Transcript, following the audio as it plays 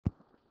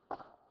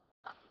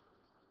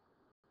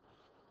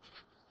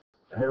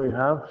Here we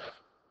have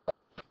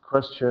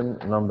question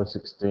number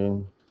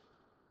 16,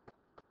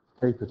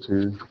 paper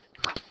 2,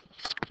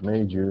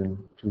 May, June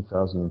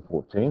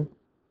 2014.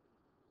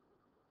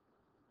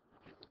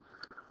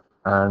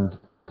 And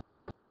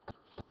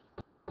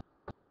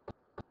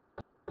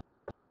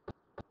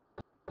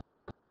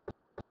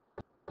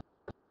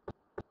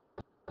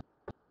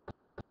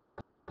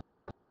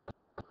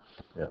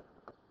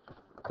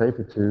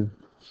paper 2,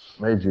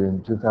 May,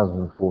 June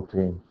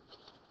 2014,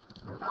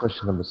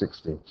 question number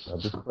 16. Now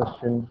this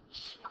question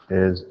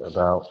is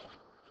about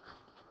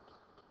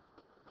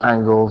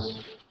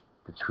angles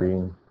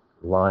between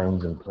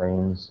lines and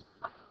planes,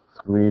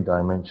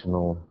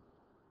 three-dimensional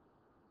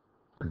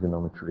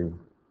trigonometry, and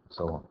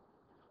so on.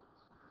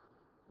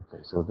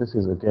 Okay, so this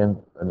is again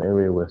an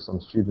area where some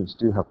students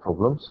do have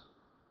problems.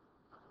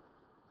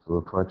 So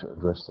we'll try to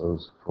address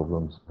those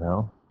problems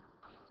now.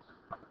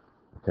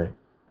 Okay.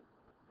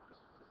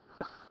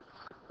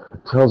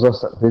 It tells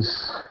us that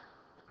this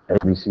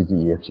A, B, C, D,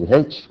 E, F, G,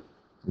 H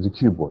is a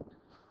cuboid.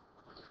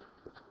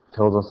 It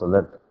tells us the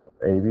length of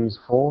AB is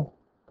 4,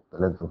 the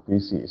length of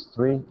BC is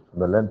 3, and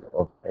the length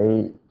of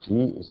AG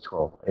is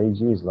 12.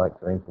 AG is like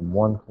going from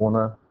one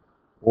corner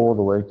all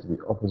the way to the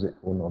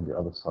opposite corner on the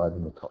other side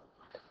in the top.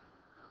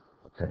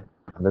 Okay,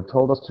 and they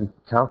told us to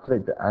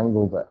calculate the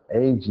angle that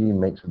AG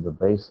makes with the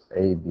base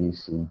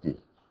ABCD.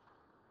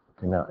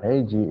 Okay, now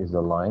AG is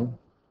the line,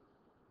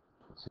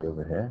 let's see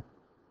over here,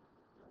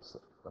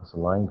 that's a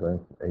line going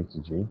from A to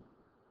G.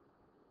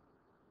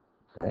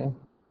 Okay,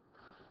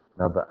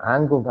 now the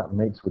angle that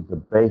makes with the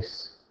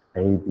base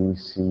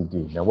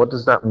ABCD. Now what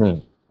does that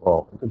mean?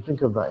 Well, you can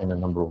think of that in a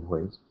number of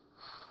ways.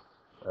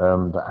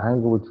 The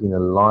angle between a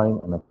line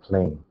and a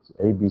plane. So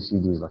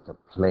ABCD is like a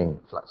plane,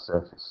 flat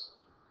surface.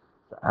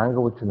 The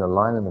angle between a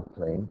line and a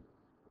plane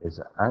is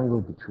the angle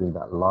between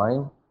that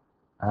line,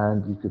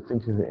 and you could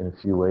think of it in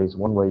a few ways.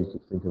 One way you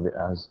could think of it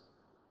as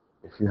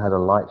if you had a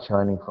light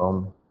shining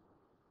from,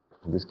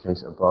 in this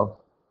case, above,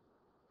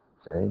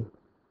 okay,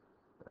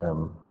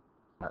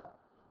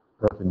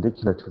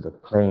 perpendicular to the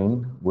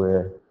plane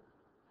where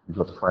you've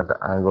got to find the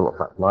angle of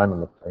that line on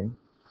the plane.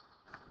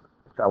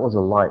 If that was a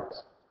light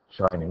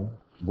shining,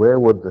 where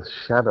would the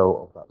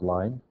shadow of that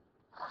line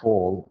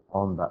fall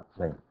on that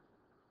plane?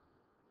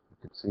 You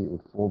could see it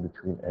would fall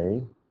between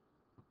A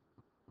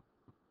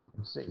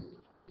and C.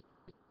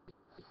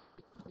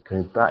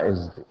 Okay, that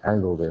is the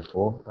angle,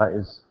 therefore. That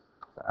is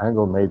the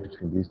angle made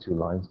between these two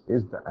lines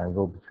is the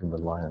angle between the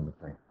line and the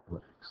plane.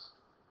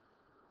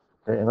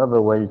 Okay,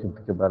 another way you can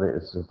think about it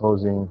is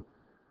supposing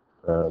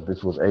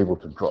this was able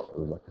to drop, it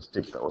was like a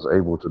stick that was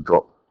able to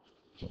drop.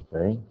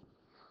 Okay,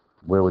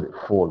 where would it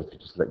fall if you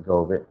just let go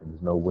of it and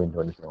there's no wind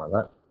or anything like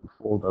that? It would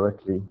fall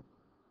directly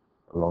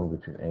along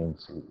between A and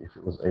C if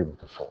it was able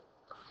to fall.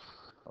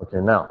 Okay,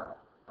 now,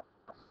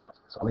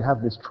 so we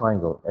have this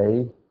triangle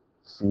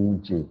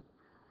ACG.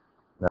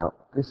 Now,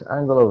 this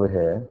angle over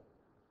here,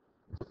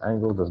 this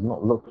angle does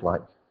not look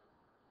like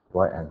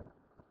right angle,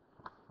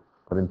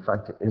 but in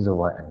fact it is a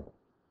right angle.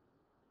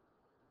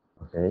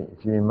 Okay,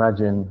 if you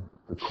imagine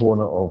the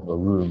corner of a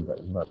room that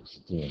you might be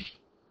sitting in,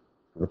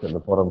 look at the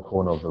bottom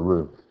corner of the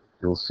room,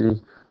 you'll see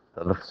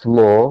that the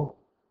floor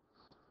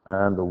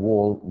and the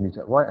wall meet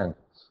at right angles.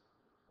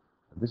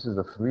 This is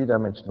a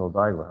three-dimensional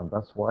diagram.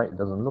 That's why it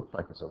doesn't look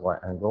like it's a right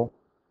angle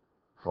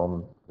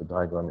from the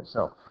diagram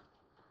itself.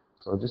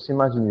 So just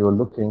imagine you're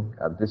looking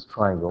at this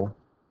triangle,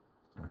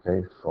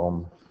 okay,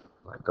 from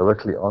like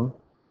directly on.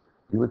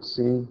 You would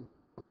see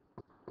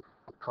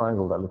a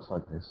triangle that looks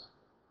like this.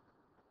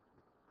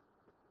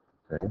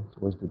 Okay, it's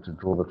always good to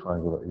draw the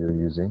triangle that you're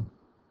using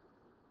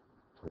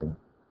to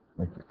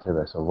make it clear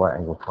that it's a right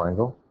angle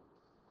triangle.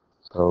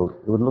 So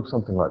it would look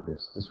something like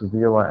this. This would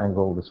be a right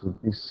angle, this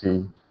would be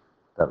C,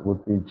 that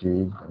would be G,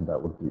 and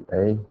that would be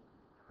A,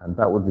 and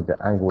that would be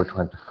the angle we're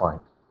trying to find.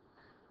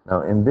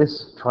 Now in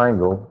this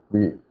triangle,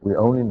 we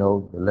only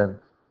know the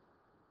length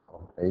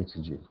of A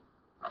to G.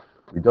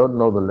 We don't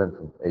know the length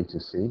of A to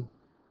C,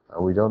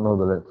 and we don't know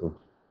the length of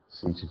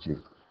C to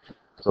G.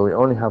 So we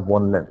only have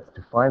one length.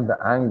 To find the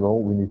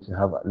angle, we need to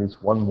have at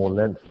least one more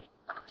length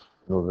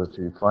in order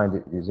to find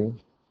it using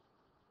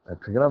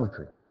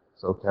trigonometry.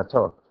 So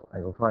cathode,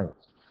 angle triangles.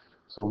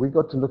 So we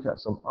got to look at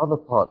some other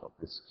part of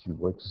this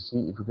cuboid to see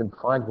if we can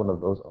find one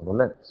of those other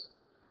lengths.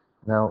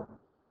 Now,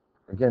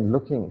 again,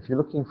 if you're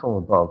looking from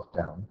above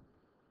down,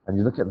 and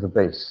you look at the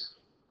base,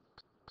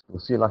 you'll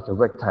see like a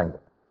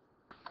rectangle.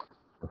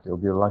 Okay, it'll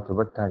be like a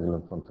rectangle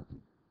in front of you.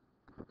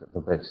 Look at the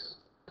base.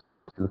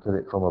 If you look at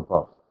it from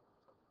above.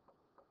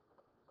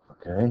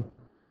 Okay,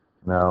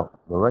 now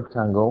the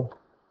rectangle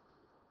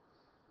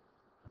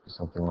is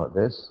something like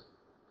this.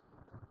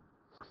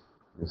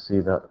 You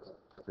see that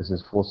this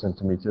is 4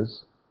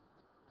 centimeters.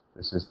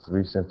 This is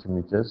 3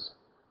 centimeters.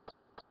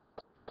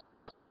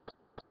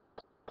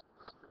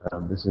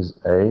 This is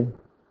A.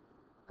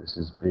 This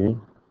is B.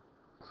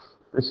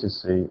 This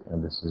is C,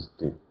 and this is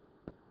D.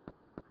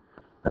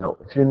 Now,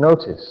 if you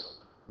notice,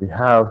 we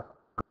have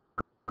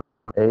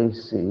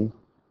AC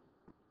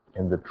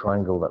in the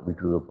triangle that we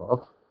drew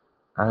above,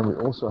 and we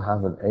also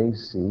have an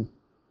AC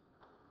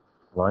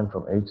line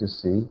from A to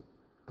C,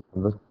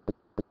 look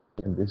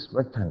in this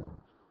rectangle.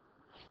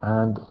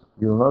 And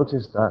you'll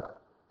notice that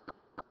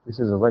this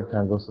is a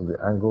rectangle, so the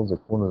angles, the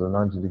corners are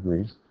 90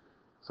 degrees.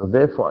 So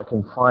therefore, I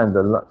can find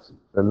the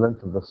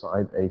length of the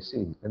side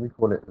AC. Let me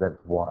call it length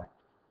Y.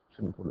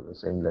 Shouldn't call it the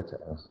same letter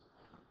as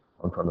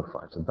I'm trying to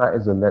find. So that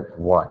is the length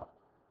Y.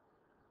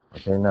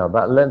 Okay, now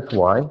that length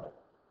Y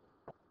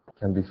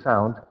can be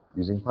found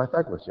using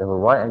Pythagoras. You have a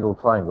right angle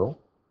triangle,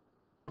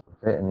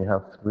 okay, and you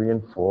have 3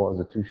 and 4 as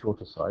the two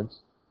shorter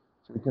sides.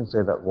 So we can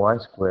say that Y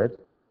squared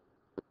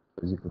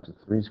is equal to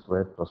 3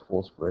 squared plus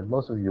 4 squared.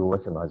 Most of you will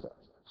recognize that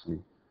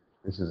actually.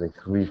 This is a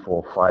 3,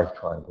 4, 5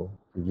 triangle.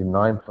 Gives you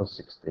 9 plus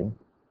 16,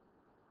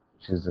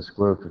 which is the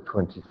square root of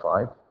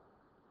 25,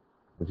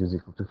 which is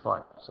equal to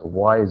 5. So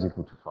Y is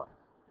equal to 5.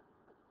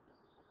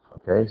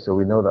 Okay, so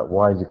we know that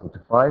Y is equal to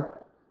 5.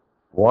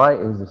 Y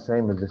is the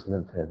same as this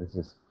length here. This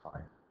is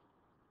 5.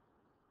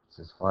 This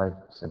is 5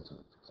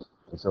 centimeters.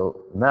 And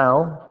so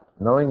now,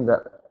 knowing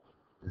that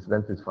this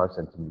length is 5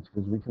 centimeters,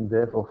 we can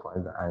therefore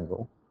find the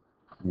angle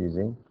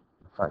using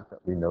the fact that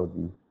we know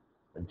the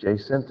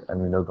adjacent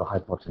and we know the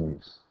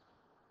hypotenuse.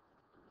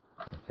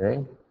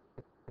 Okay?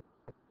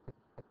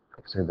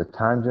 So the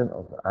tangent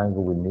of the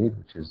angle we need,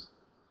 which is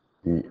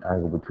the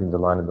angle between the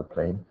line and the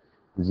plane,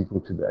 is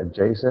equal to the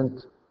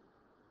adjacent,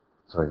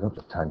 sorry, not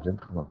the tangent,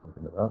 I'm not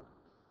talking about.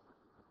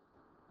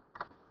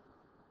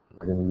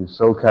 We're going to use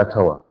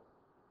SOHCAHTOA.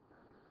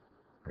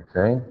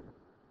 Okay?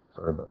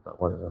 Sorry about that,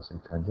 why did I say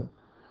tangent?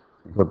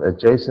 We've got the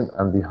adjacent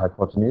and the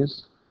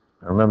hypotenuse.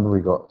 And remember,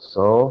 we got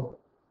SOHCAHTOA.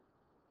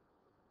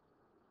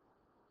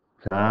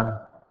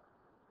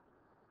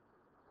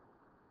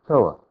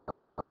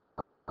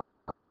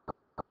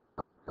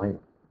 Okay?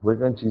 We're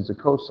going to use the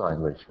cosine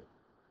ratio.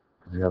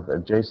 Because we have the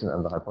adjacent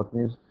and the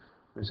hypotenuse.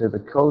 We say the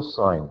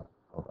cosine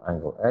of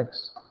angle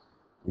x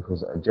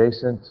equals the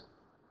adjacent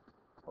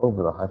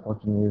over the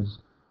hypotenuse.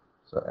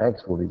 So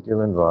x will be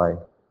given by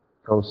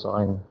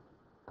cosine,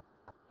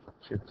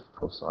 shift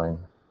cosine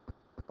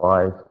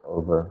 5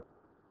 over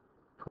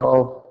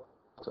 12.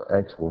 So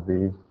x will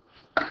be,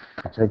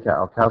 we take out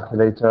our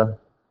calculator,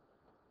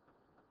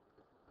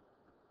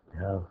 we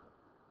have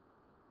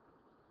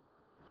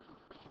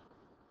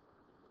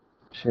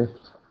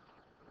shift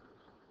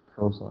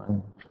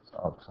cosine,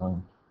 arc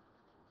sine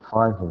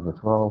 5 over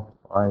 12,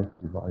 5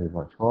 divided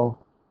by 12.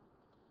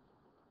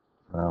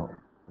 Now,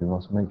 we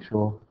must make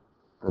sure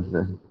that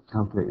the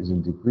calculator is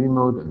in degree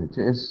mode, and it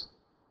is.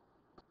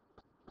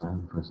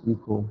 And press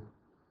equal.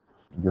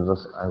 It gives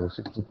us angle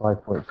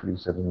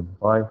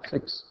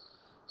 65.3756.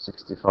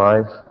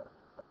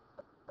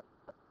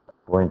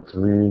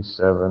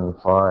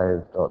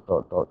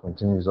 65.375 ...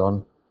 continues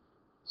on.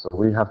 So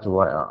we have to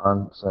write our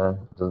answer.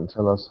 It doesn't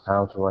tell us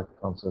how to write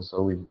the answer.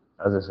 So we,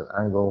 as it's an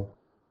angle,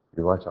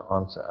 we write our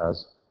answer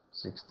as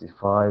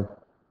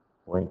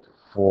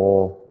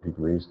 65.4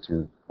 degrees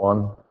to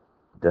 1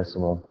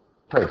 decimal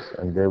place.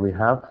 And there we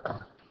have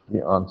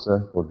the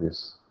answer for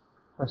this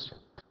question.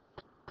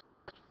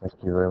 Thank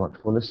you very much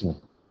for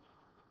listening.